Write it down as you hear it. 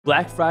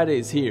Black Friday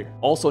is here,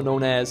 also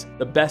known as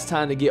the best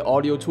time to get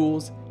audio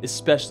tools,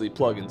 especially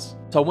plugins.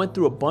 So I went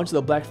through a bunch of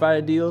the Black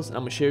Friday deals, and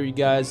I'm gonna share you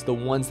guys the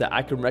ones that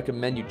I can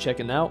recommend you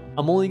checking out.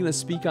 I'm only gonna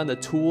speak on the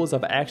tools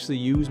I've actually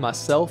used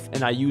myself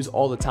and I use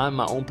all the time in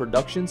my own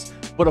productions.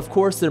 But of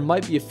course, there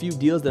might be a few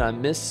deals that I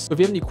missed. So if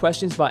you have any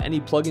questions about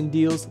any plugin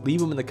deals, leave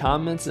them in the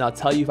comments and I'll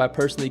tell you if I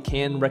personally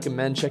can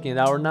recommend checking it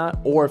out or not.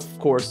 Or if, of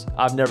course,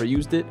 I've never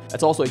used it.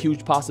 That's also a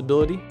huge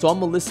possibility. So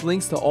I'm gonna list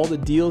links to all the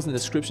deals in the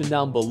description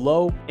down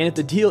below. And if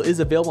the deal is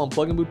available on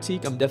Plugin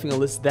Boutique, I'm definitely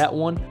gonna list that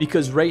one,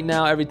 because right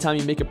now, every time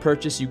you make a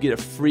purchase, you get a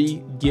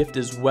free gift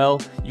as well.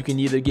 You can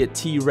either get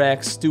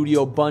T-Rex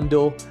Studio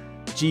Bundle,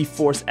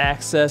 GeForce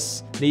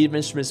Access, Native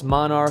Instruments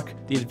Monarch,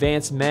 the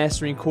Advanced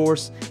Mastering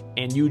Course,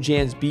 and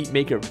UJAN's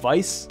Beatmaker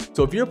Vice.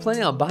 So if you're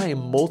planning on buying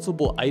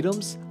multiple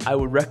items, I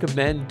would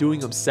recommend doing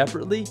them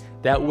separately.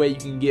 That way you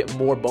can get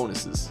more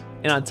bonuses.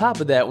 And on top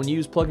of that, when you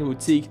use Plugin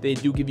Boutique, they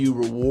do give you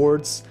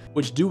rewards,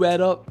 which do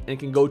add up and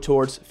can go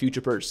towards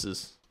future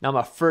purchases. Now,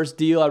 my first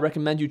deal I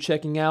recommend you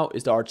checking out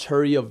is the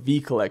Arturia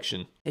V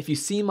Collection. If you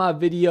see my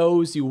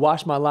videos, you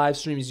watch my live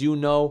streams, you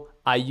know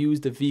I use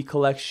the V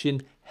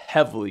Collection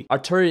heavily.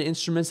 Arturia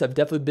instruments have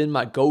definitely been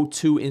my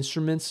go-to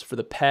instruments for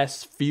the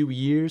past few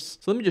years.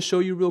 So let me just show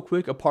you real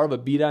quick a part of a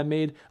beat I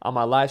made on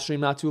my live stream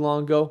not too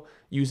long ago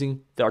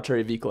using the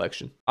Arturia V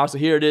Collection. All right, so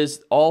here it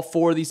is. All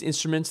four of these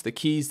instruments, the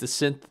keys, the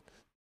synth,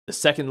 the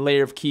second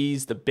layer of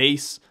keys, the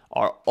bass,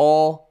 are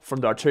all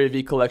from the Arturia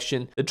V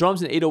Collection. The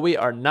drums and 808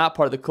 are not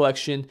part of the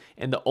collection,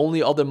 and the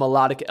only other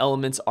melodic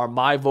elements are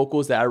my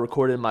vocals that I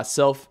recorded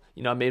myself.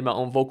 You know, I made my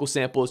own vocal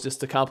samples just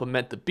to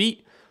complement the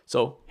beat.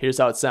 So here's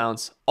how it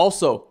sounds.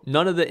 Also,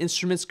 none of the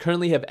instruments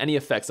currently have any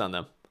effects on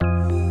them.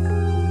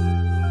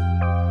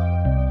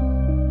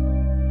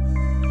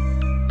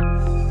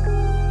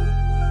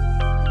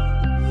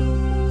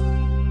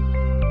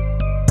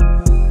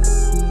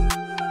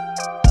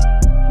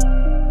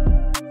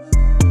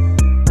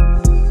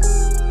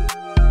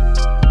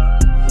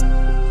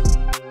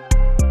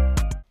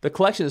 The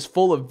collection is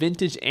full of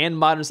vintage and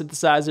modern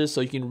synthesizers,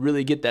 so you can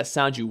really get that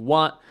sound you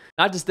want.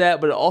 Not just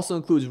that, but it also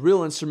includes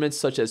real instruments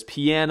such as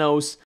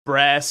pianos,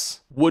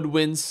 brass,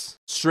 woodwinds,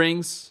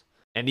 strings,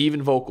 and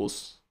even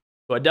vocals.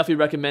 So I definitely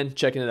recommend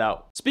checking it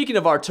out. Speaking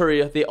of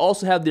Arturia, they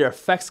also have their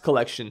FX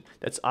Collection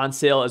that's on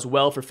sale as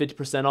well for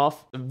 50%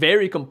 off. A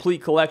very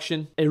complete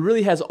collection. It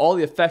really has all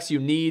the effects you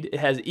need. It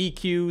has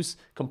EQs,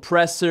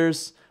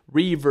 compressors,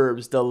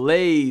 reverbs,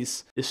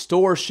 delays,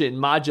 distortion,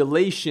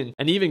 modulation,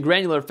 and even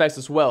granular effects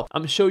as well.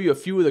 I'm gonna show you a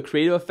few of the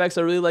creative effects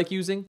I really like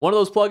using. One of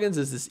those plugins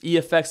is this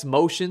EFX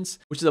Motions,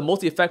 which is a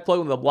multi-effect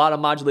plugin with a lot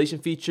of modulation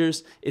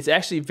features. It's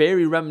actually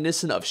very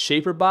reminiscent of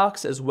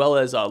Shaperbox as well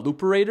as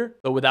Looperator,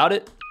 but without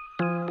it.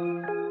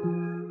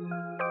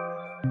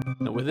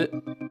 And with it.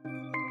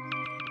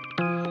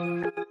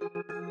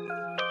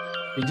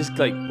 It just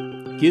like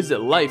gives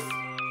it life.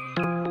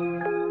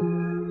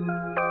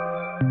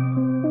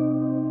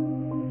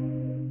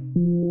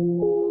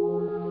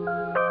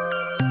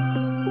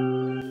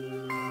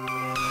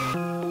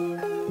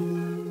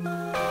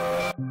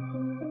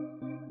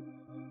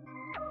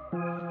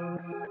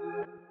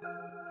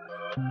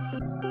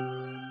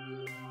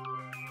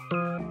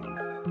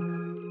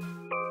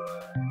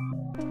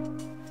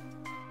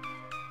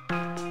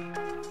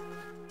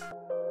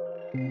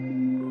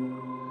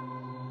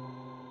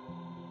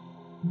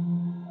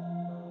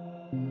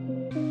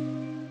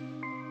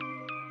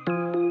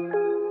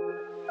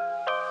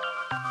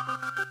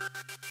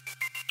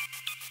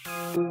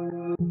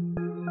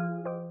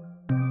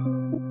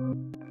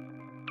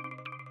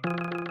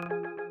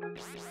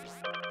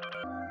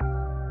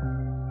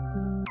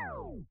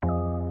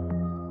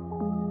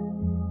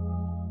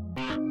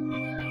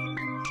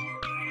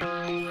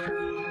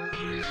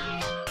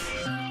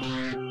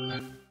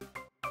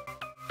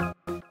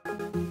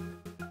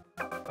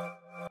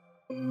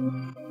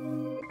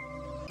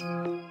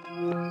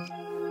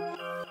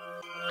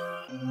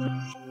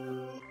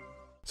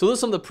 So those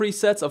are some of the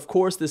presets. Of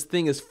course, this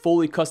thing is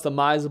fully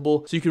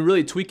customizable, so you can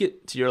really tweak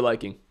it to your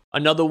liking.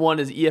 Another one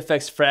is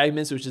EFX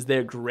Fragments, which is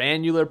their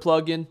granular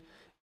plugin.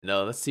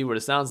 Now, let's see what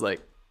it sounds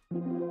like.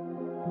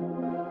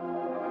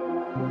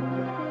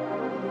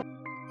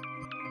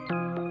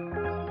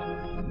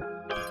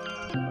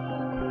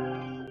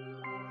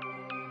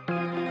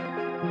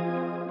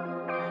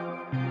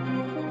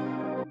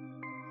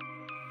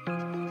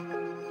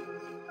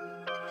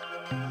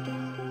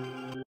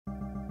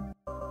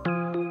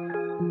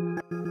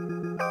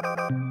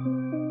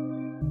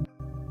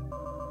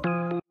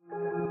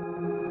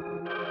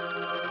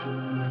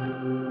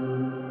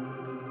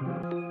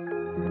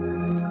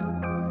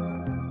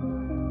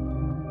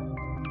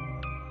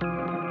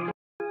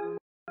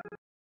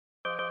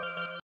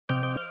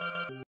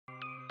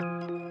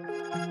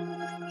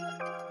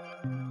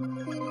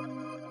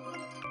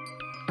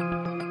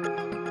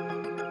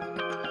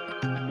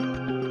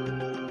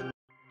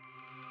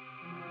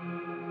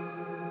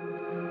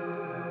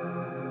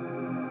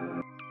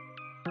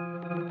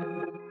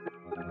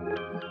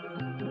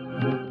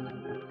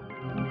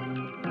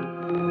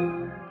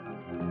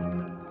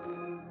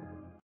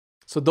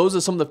 So those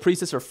are some of the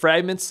presets for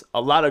fragments,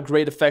 a lot of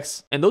great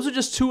effects. And those are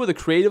just 2 of the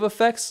creative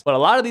effects, but a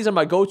lot of these are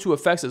my go-to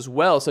effects as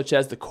well, such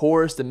as the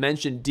chorus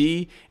Dimension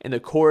D and the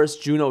chorus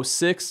Juno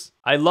 6.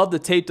 I love the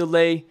tape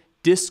delay.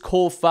 Disc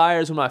Cold Fire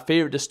is one of my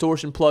favorite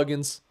distortion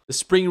plugins. The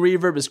spring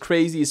reverb is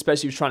crazy,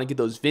 especially if you're trying to get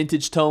those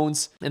vintage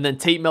tones. And then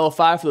Tape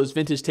Mellify for those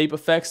vintage tape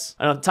effects.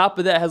 And on top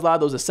of that, it has a lot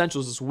of those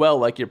essentials as well,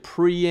 like your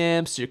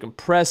preamps, your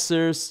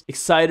compressors,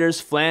 exciters,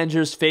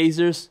 flangers,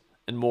 phasers,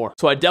 and more.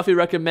 So I definitely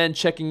recommend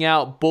checking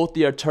out both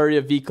the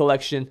Arturia V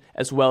Collection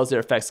as well as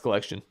their FX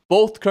Collection.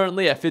 Both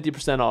currently at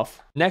 50%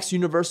 off. Next,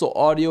 Universal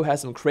Audio has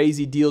some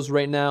crazy deals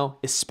right now,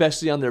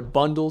 especially on their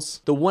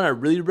bundles. The one I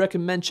really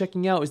recommend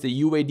checking out is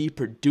the UAD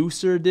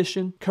Producer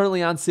Edition,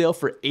 currently on sale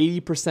for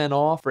 80%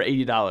 off for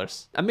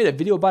 $80. I made a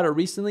video about it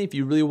recently. If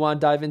you really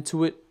want to dive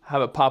into it,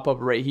 have it pop up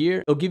right here.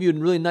 It'll give you a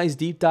really nice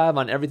deep dive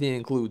on everything it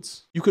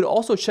includes. You could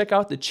also check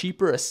out the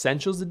cheaper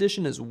Essentials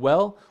edition as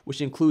well,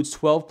 which includes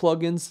 12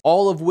 plugins,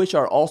 all of which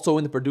are also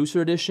in the Producer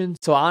Edition.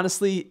 So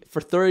honestly,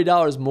 for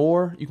 $30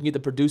 more, you can get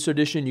the Producer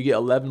Edition, you get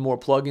 11 more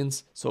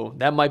plugins, so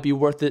that might be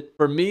worth it.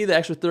 For me, the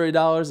extra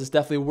 $30 is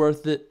definitely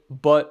worth it,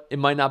 but it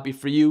might not be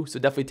for you, so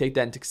definitely take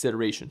that into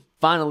consideration.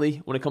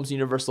 Finally, when it comes to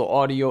Universal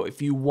Audio,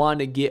 if you want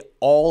to get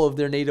all of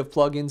their native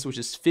plugins, which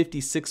is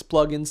 56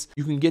 plugins,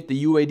 you can get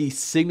the UAD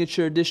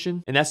Signature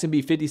Edition, and that's going to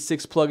be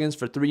 56 plugins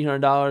for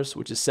 $300,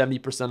 which is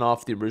 70%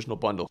 off the original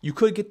bundle. You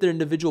could get their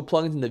individual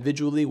plugins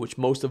individually, which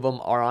most of them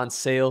are on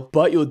sale,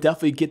 but you'll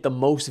definitely get the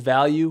most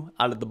value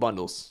out of the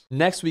bundles.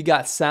 Next, we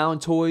got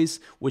Soundtoys,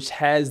 which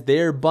has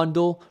their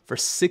bundle for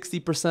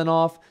 60%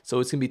 off, so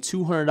it's going to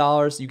be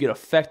 $200. You get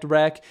Effect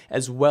Rack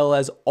as well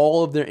as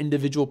all of their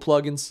individual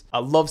plugins. I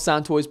love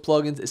Soundtoys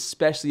plugins,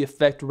 especially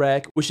Effect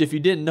Rack, which if you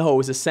didn't know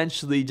is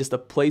essentially just a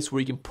place where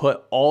you can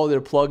put all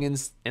their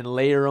plugins and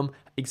layer them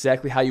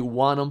exactly how you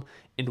want them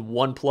in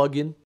one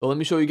plugin. But let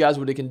me show you guys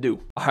what it can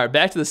do. All right,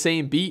 back to the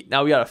same beat.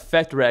 Now we got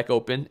Effect Rack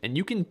open, and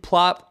you can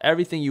plop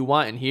everything you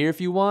want in here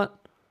if you want,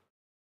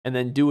 and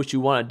then do what you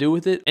want to do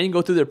with it, and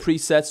go through their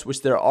presets,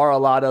 which there are a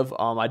lot of.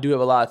 I do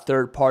have a lot of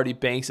third-party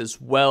banks as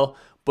well,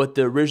 but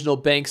the original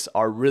banks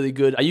are really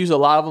good. I use a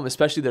lot of them,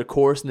 especially their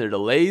chorus and their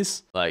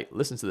delays. Like,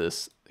 listen to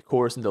this. The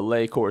chorus and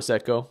delay, chorus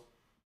echo.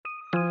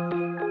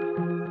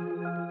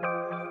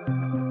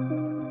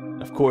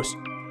 Of course,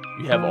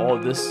 you have all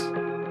of this.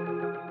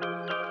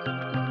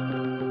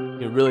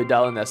 You can really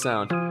dial in that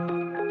sound.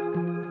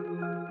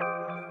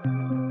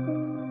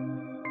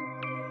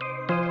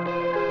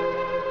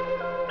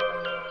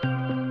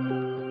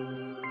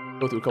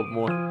 Go through a couple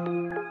more.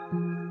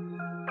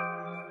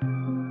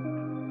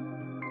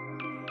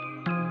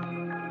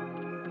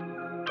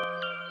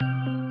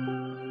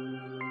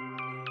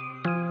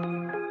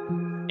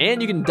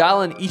 And you can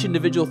dial in each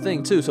individual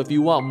thing too. So if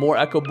you want more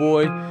Echo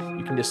Boy,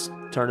 you can just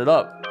turn it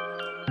up.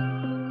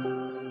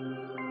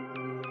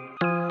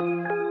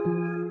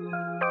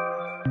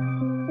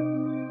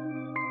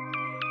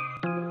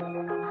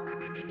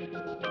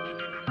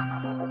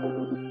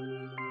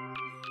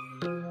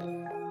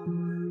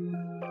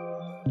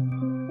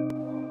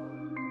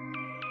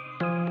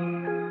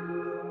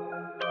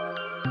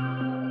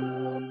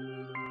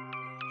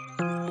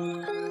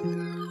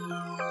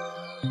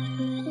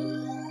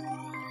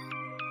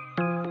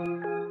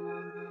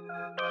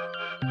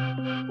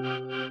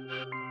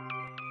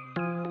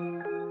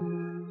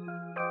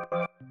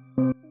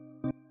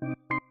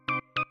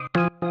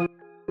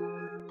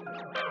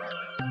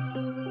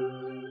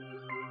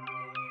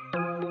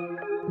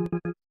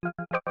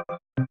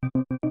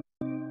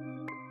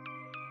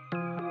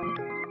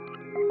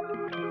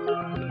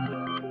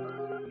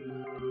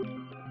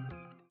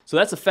 So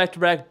that's Effect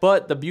Rack,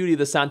 but the beauty of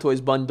the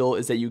Soundtoys bundle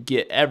is that you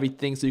get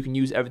everything, so you can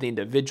use everything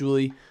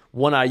individually.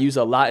 One I use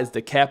a lot is the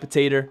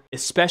Decapitator,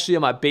 especially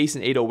on my bass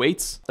and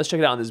 808s. Let's check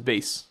it out on this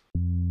bass.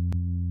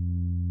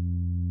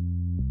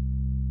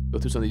 Go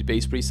through some of these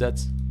bass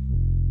presets.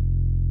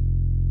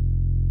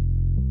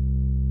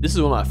 This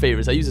is one of my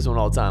favorites. I use this one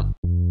all the time.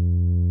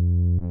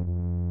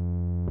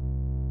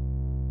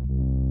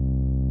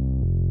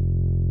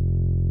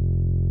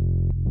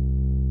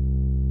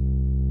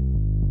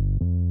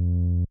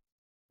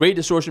 Great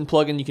distortion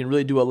plugin. You can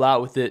really do a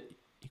lot with it.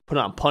 You can put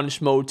it on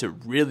punish mode to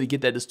really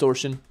get that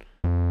distortion.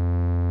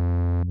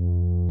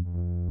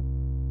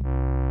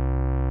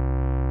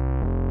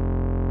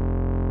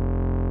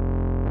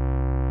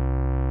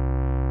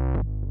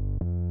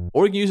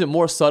 Or you can use it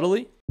more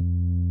subtly.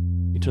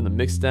 You turn the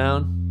mix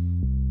down.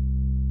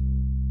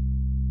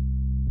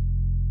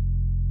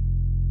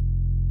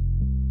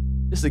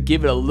 Just to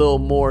give it a little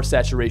more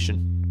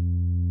saturation.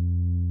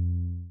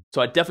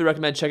 So I definitely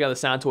recommend checking out the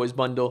Soundtoys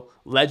bundle.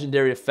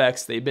 Legendary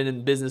effects. They've been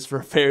in business for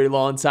a very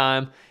long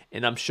time,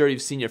 and I'm sure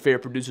you've seen your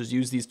favorite producers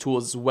use these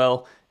tools as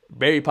well.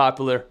 Very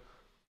popular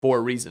for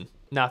a reason.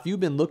 Now, if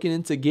you've been looking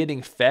into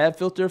getting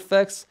Fabfilter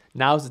effects,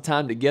 now's the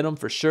time to get them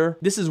for sure.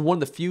 This is one of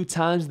the few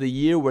times of the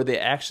year where they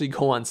actually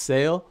go on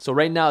sale. So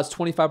right now it's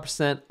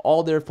 25%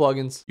 all their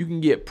plugins. You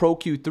can get Pro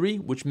Q3,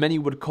 which many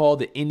would call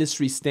the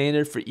industry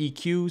standard for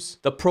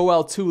EQs, the Pro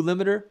L2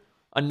 limiter,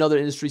 another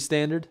industry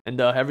standard, and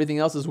everything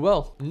else as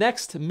well.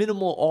 Next,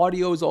 Minimal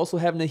Audio is also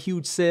having a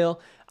huge sale.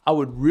 I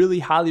would really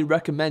highly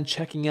recommend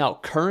checking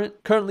out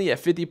Current. Currently at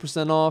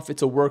 50% off.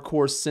 It's a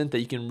workhorse synth that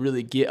you can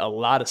really get a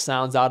lot of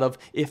sounds out of,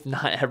 if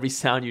not every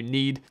sound you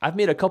need. I've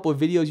made a couple of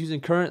videos using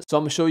Current, so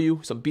I'm gonna show you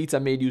some beats I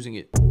made using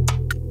it.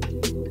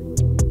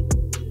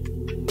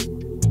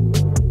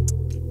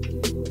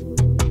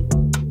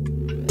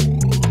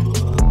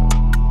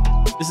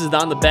 This is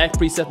on the back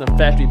preset on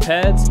factory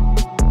pads.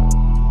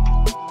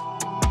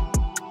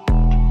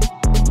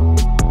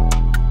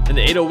 And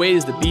the 808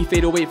 is the beef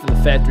 808 from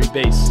the factory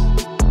bass.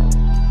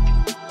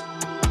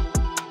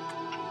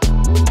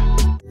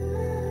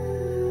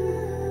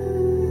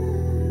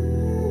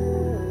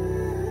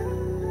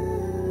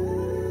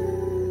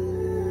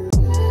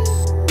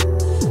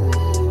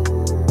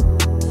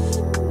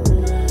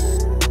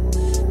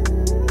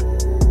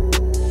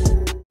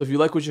 If you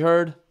like what you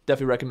heard,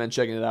 definitely recommend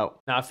checking it out.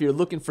 Now, if you're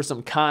looking for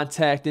some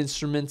contact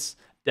instruments,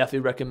 definitely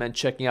recommend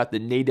checking out the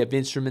Native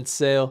Instruments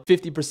sale.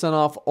 50%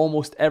 off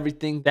almost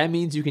everything. That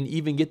means you can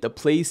even get the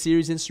Play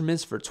Series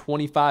instruments for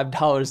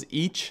 $25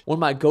 each. One of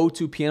my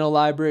go-to piano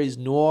libraries,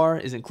 Noir,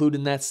 is included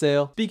in that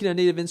sale. Speaking of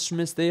Native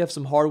Instruments, they have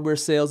some hardware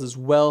sales as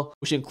well,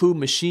 which include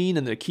Machine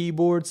and their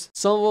keyboards.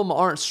 Some of them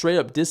aren't straight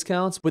up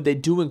discounts, but they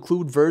do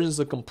include versions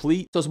of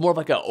Complete, so it's more of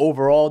like an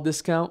overall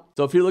discount.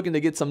 So if you're looking to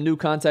get some new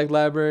contact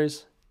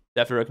libraries,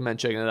 definitely recommend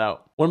checking it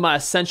out. One of my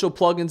essential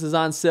plugins is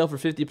on sale for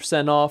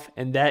 50% off,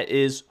 and that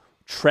is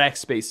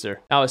Trackspacer.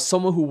 Now, as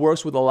someone who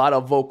works with a lot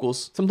of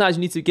vocals, sometimes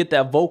you need to get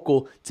that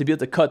vocal to be able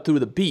to cut through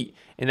the beat,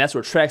 and that's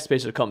where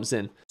Trackspacer comes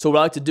in. So what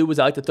I like to do is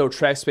I like to throw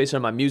Trackspacer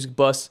on my music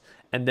bus,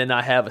 and then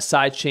I have a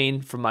side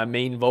chain for my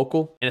main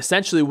vocal. And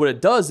essentially what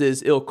it does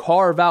is it'll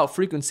carve out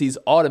frequencies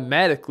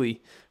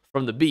automatically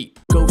from the beat.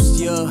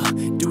 Ghost, yeah,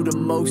 do the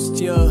most,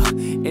 yeah,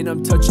 and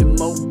I'm touching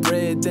more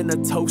bread than a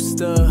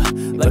toaster.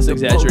 Let's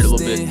exaggerate a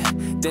little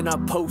bit. Then I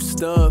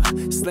post up,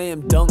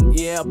 slam dunk,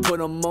 yeah, I put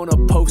them on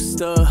a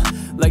poster,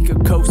 like a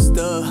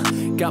coaster.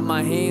 Got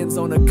my hands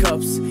on the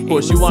cups. Of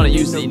course, you want to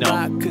use the,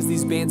 cause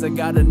these bands I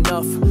got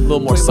enough. A little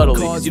more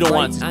subtly, because you don't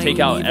want to take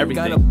out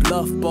everything. Got a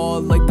bluff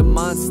ball like the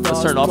monster.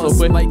 Let's turn it off real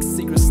quick. Like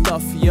secret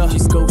stuff, yeah.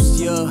 She's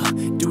ghost, yeah,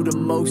 do the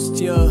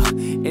most, yeah,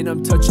 and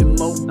I'm touching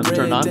more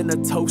bread than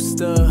a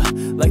toaster,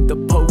 like the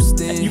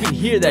posting. And you can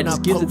hear that,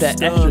 just gives it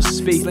that extra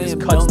space, just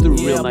cuts through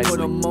real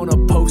nicely.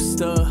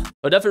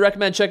 I definitely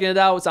recommend checking it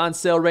out. It's on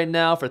sale right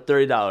now for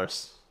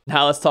 $30.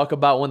 Now let's talk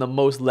about one of the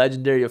most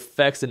legendary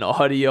effects in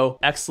audio,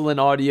 XLN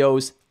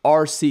Audio's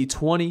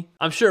RC-20.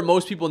 I'm sure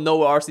most people know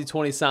what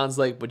RC-20 sounds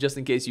like, but just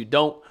in case you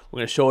don't, we're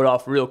gonna show it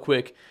off real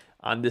quick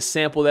on this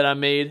sample that I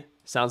made.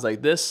 Sounds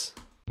like this.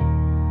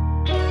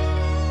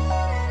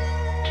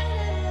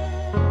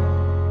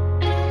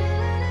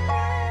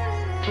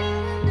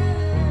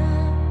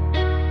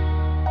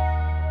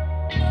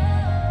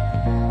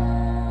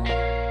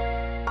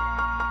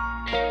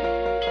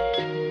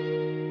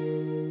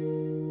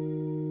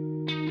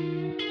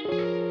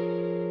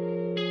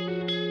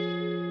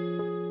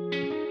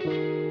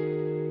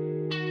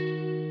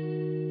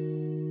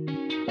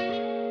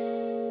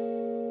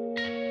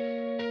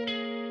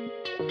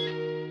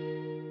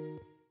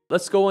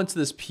 Let's go into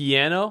this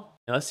piano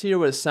and let's hear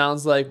what it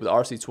sounds like with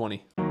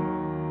RC-20.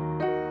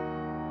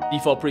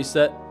 Default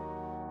preset.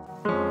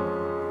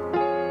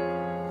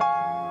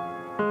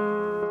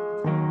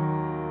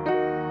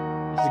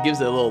 Just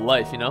gives it a little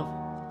life, you know?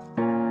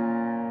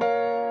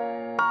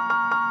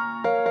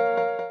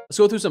 Let's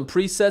go through some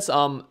presets.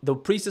 The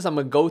presets I'm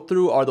gonna go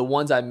through are the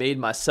ones I made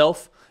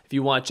myself. If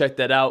you want to check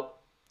that out,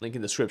 link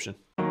in the description.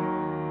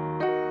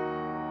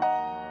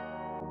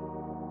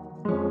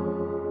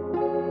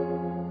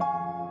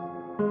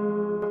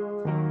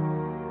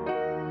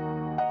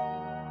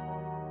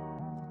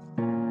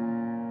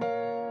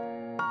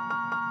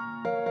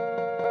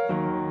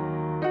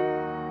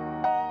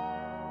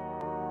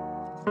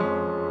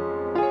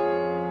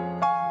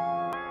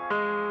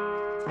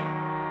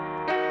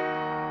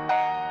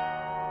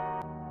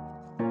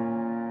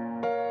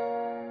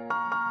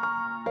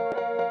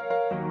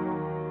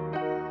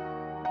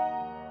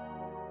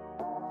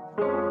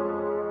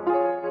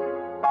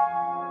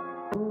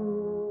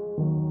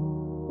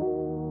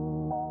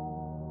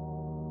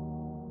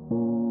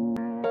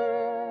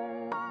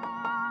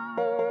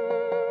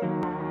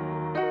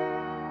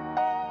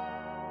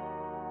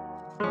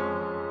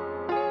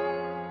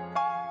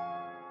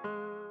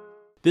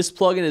 This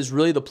plugin is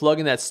really the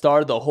plugin that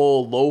started the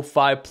whole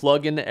lo-fi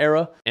plugin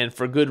era, and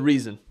for good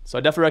reason. So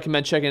I definitely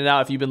recommend checking it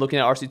out. If you've been looking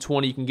at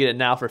RC-20, you can get it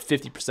now for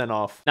 50%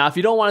 off. Now, if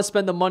you don't want to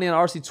spend the money on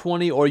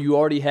RC-20 or you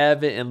already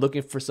have it and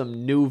looking for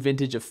some new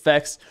vintage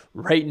effects,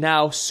 right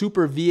now,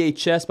 Super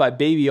VHS by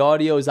Baby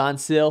Audio is on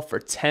sale for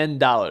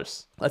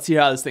 $10. Let's hear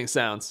how this thing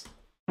sounds.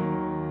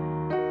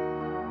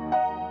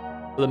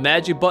 The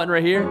magic button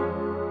right here,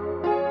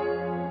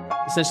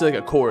 essentially like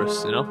a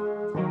chorus, you know?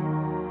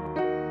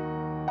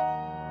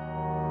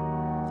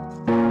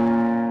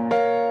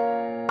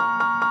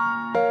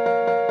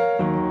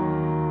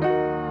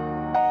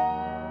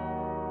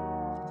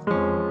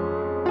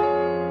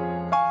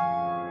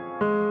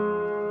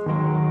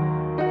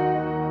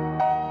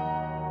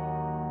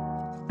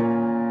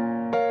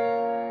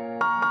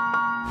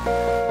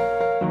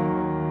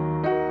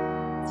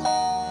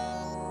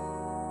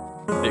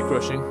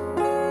 crushing.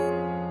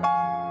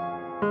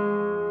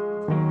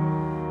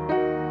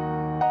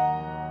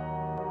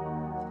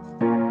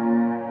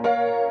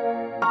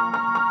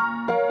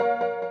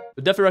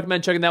 But definitely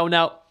recommend checking that one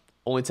out.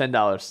 Only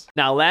 $10.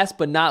 Now, last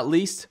but not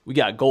least, we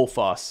got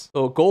Gullfoss.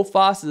 So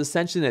Gullfoss is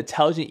essentially an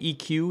intelligent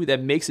EQ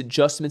that makes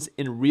adjustments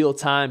in real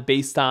time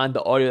based on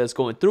the audio that's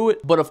going through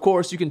it. But of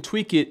course, you can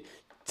tweak it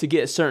to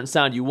get a certain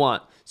sound you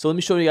want. So let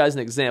me show you guys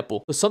an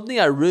example. So something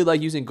I really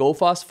like using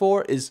Gullfoss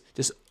for is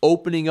just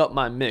opening up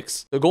my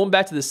mix. So going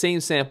back to the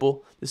same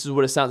sample, this is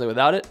what it sounds like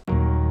without it.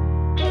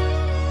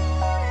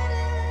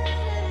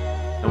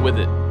 And with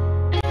it.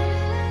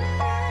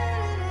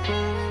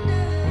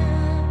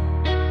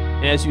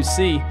 And as you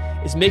see,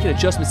 it's making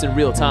adjustments in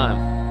real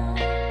time.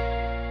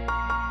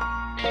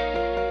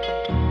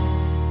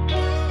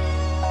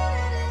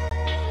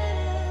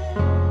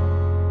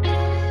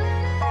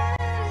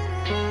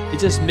 It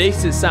just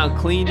makes it sound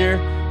cleaner,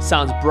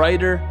 sounds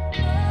brighter.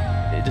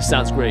 It just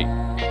sounds great.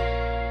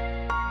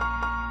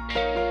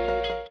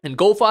 And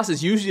Gullfoss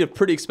is usually a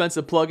pretty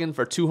expensive plugin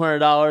for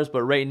 $200,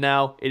 but right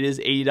now it is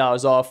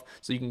 $80 off,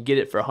 so you can get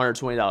it for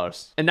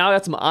 $120. And now I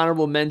got some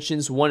honorable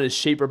mentions. One is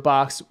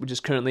Shaperbox, which is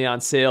currently on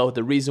sale.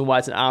 The reason why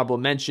it's an honorable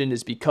mention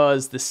is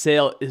because the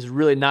sale is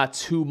really not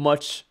too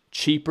much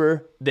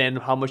cheaper than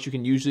how much you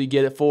can usually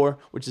get it for,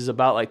 which is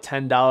about like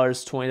 $10,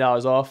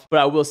 $20 off. But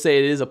I will say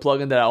it is a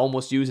plugin that I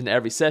almost use in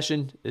every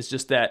session. It's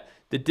just that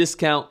the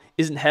discount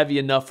isn't heavy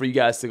enough for you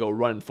guys to go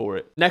running for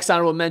it. Next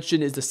honorable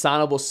mention is the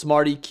Sonible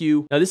Smart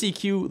EQ. Now this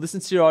EQ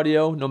listens to your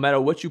audio no matter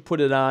what you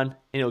put it on,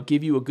 and it'll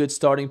give you a good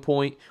starting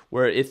point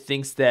where it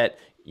thinks that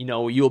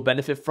you'll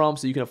benefit from.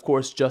 So you can of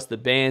course adjust the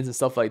bands and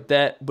stuff like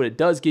that, but it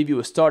does give you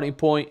a starting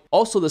point.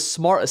 Also, the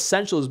Smart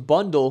Essentials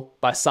bundle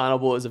by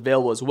Sonible is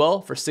available as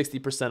well for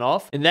 60%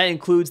 off. And that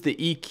includes the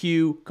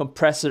EQ,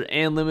 compressor,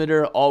 and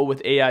limiter, all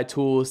with AI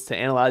tools to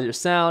analyze your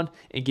sound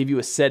and give you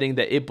a setting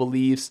that it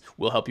believes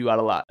will help you out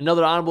a lot.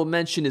 Another honorable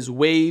mention is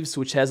Waves,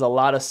 which has a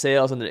lot of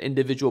sales on their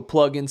individual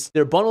plugins.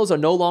 Their bundles are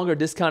no longer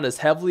discounted as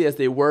heavily as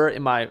they were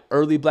in my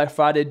early Black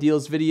Friday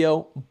deals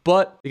video,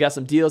 but they got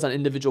some deals on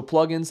individual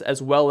plugins,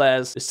 as well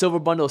as the silver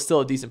bundle is still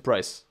a decent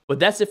price. But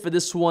that's it for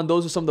this one.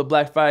 Those are some of the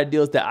Black Friday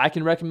deals that I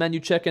can recommend you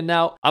checking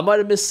out. I might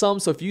have missed some,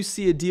 so if you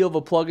see a deal of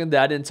a plugin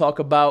that I didn't talk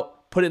about,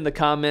 put it in the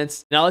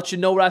comments and I'll let you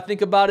know what I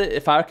think about it,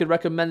 if I could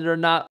recommend it or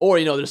not. Or,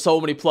 there's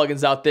so many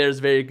plugins out there, there's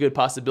a very good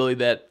possibility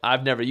that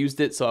I've never used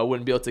it, so I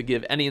wouldn't be able to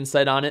give any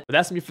insight on it. But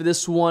that's me for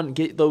this one.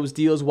 Get those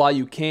deals while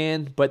you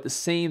can, but at the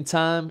same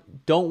time,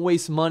 don't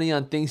waste money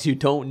on things you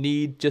don't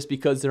need just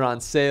because they're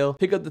on sale.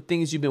 Pick up the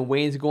things you've been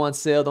waiting to go on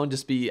sale. Don't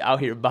just be out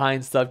here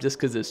buying stuff just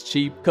because it's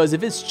cheap. Because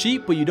if it's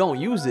cheap but you don't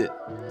use it,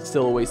 it's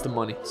still a waste of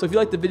money. So if you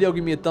like the video,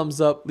 give me a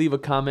thumbs up, leave a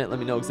comment, let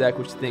me know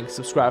exactly what you think.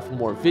 Subscribe for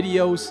more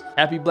videos.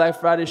 Happy Black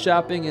Friday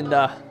shopping, and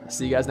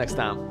see you guys next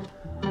time.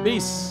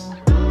 Peace.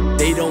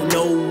 They don't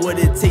know what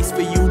it takes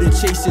for you to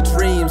chase your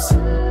dreams.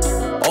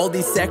 All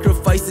these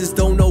sacrifices,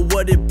 don't know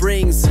what it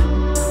brings.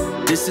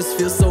 This just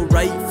feels so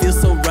right,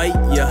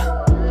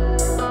 yeah.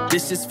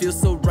 This just feels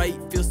so right,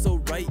 feels so